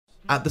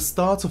At the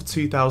start of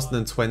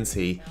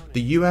 2020,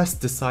 the US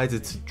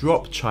decided to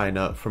drop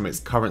China from its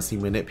currency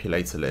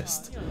manipulator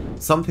list,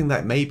 something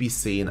that may be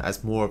seen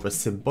as more of a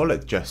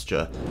symbolic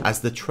gesture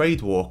as the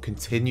trade war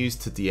continues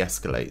to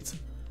de-escalate.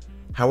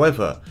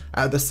 However,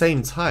 at the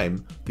same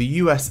time, the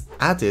US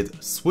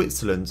added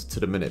Switzerland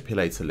to the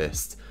manipulator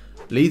list,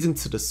 leading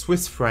to the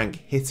Swiss franc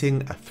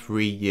hitting a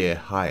 3-year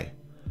high.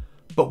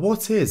 But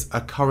what is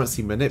a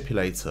currency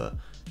manipulator,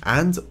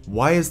 and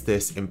why is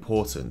this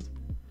important?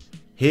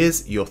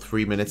 Here's your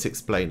 3-minute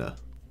explainer.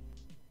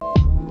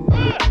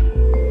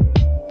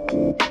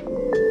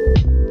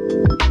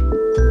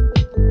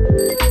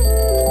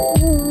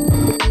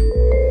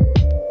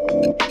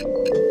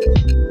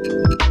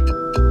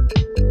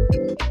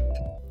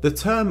 The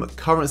term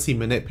currency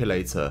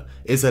manipulator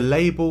is a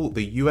label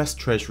the US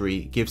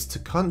Treasury gives to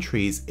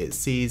countries it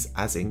sees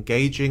as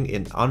engaging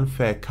in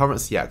unfair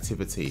currency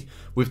activity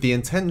with the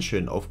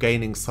intention of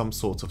gaining some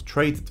sort of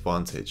trade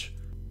advantage.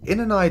 In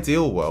an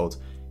ideal world,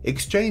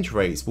 exchange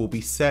rates will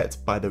be set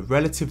by the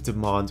relative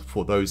demand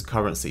for those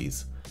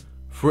currencies.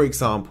 For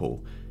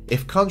example,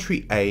 if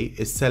country A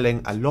is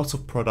selling a lot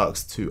of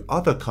products to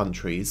other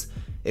countries,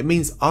 it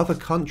means other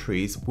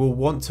countries will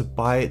want to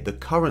buy the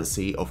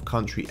currency of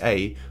country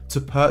A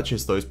to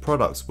purchase those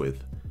products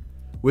with.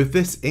 With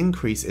this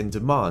increase in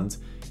demand,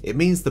 it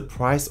means the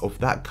price of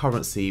that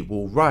currency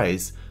will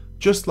rise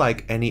just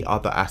like any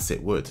other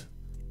asset would.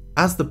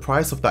 As the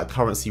price of that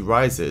currency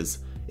rises,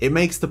 it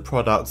makes the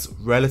products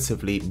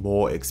relatively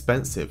more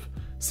expensive,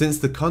 since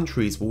the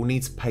countries will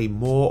need to pay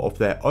more of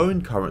their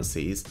own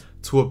currencies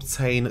to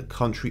obtain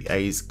country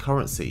A's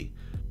currency.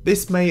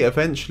 This may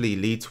eventually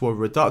lead to a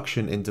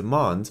reduction in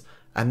demand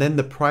and then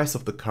the price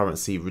of the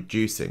currency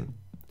reducing.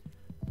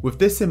 With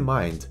this in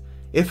mind,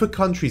 if a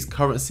country's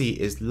currency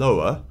is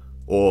lower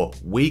or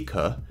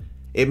weaker,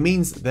 it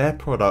means their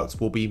products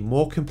will be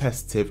more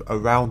competitive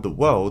around the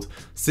world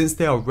since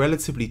they are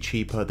relatively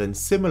cheaper than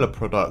similar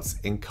products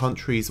in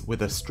countries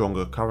with a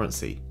stronger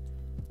currency.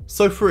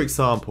 So for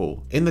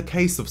example, in the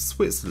case of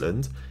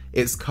Switzerland,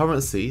 its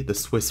currency, the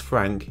Swiss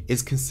franc,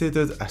 is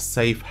considered a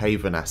safe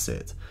haven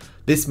asset.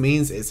 This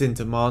means it's in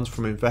demand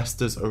from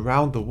investors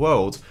around the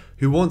world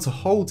who want to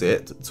hold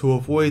it to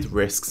avoid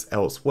risks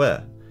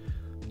elsewhere.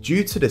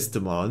 Due to this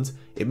demand,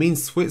 it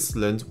means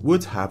Switzerland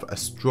would have a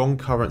strong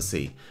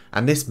currency,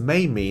 and this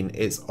may mean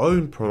its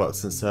own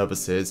products and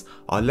services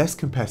are less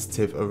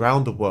competitive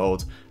around the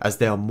world as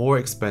they are more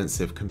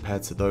expensive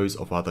compared to those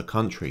of other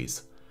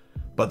countries.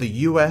 But the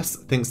US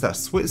thinks that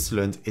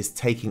Switzerland is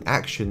taking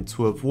action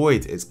to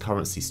avoid its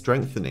currency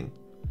strengthening.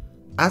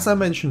 As I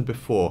mentioned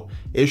before,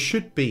 it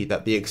should be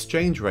that the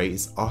exchange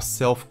rates are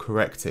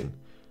self-correcting.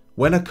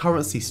 When a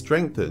currency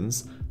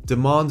strengthens,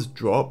 demand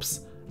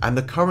drops and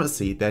the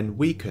currency then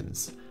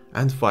weakens,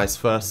 and vice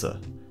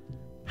versa.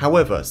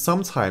 However,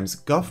 sometimes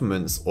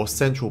governments or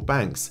central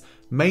banks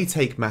may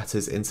take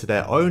matters into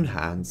their own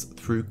hands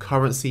through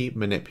currency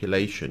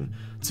manipulation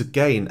to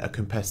gain a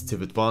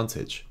competitive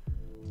advantage.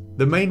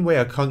 The main way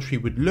a country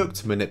would look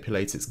to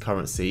manipulate its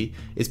currency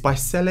is by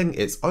selling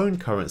its own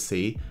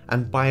currency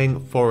and buying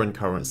foreign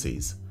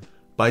currencies.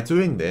 By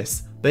doing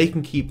this, they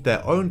can keep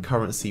their own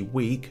currency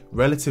weak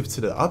relative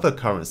to the other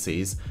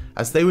currencies,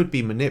 as they would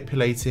be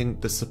manipulating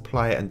the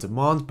supply and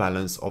demand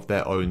balance of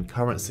their own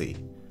currency.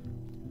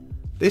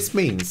 This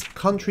means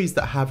countries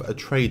that have a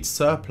trade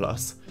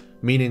surplus,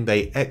 meaning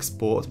they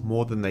export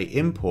more than they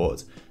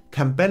import,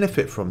 can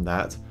benefit from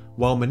that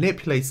while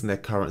manipulating their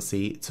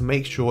currency to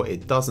make sure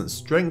it doesn't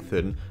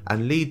strengthen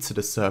and lead to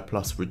the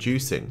surplus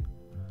reducing.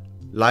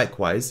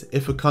 Likewise,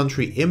 if a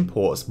country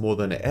imports more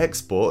than it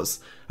exports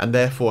and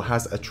therefore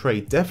has a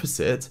trade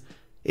deficit,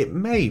 it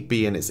may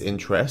be in its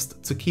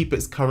interest to keep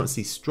its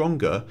currency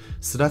stronger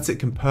so that it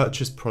can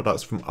purchase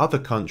products from other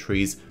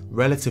countries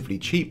relatively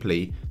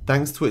cheaply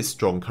thanks to its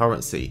strong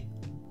currency.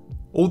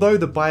 Although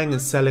the buying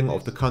and selling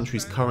of the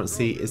country's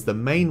currency is the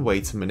main way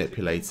to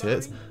manipulate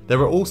it, there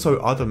are also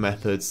other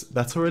methods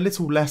that are a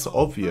little less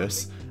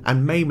obvious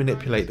and may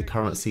manipulate the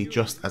currency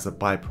just as a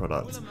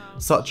byproduct,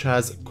 such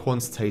as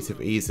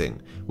quantitative easing,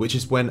 which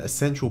is when a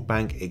central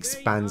bank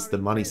expands the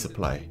money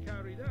supply.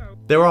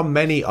 There are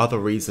many other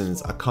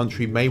reasons a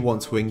country may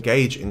want to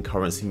engage in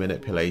currency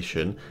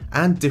manipulation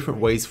and different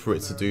ways for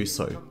it to do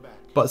so.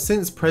 But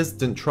since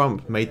President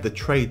Trump made the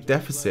trade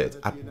deficit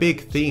a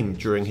big theme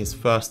during his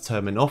first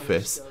term in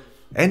office,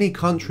 any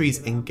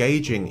countries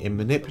engaging in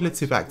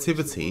manipulative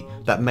activity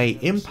that may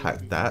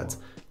impact that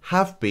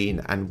have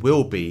been and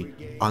will be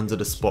under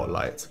the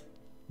spotlight.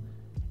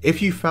 If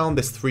you found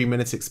this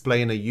 3-minute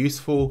explainer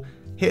useful,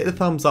 hit the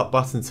thumbs up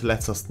button to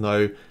let us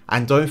know,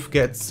 and don't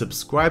forget to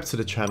subscribe to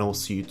the channel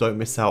so you don't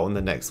miss out on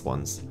the next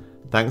ones.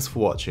 Thanks for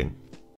watching.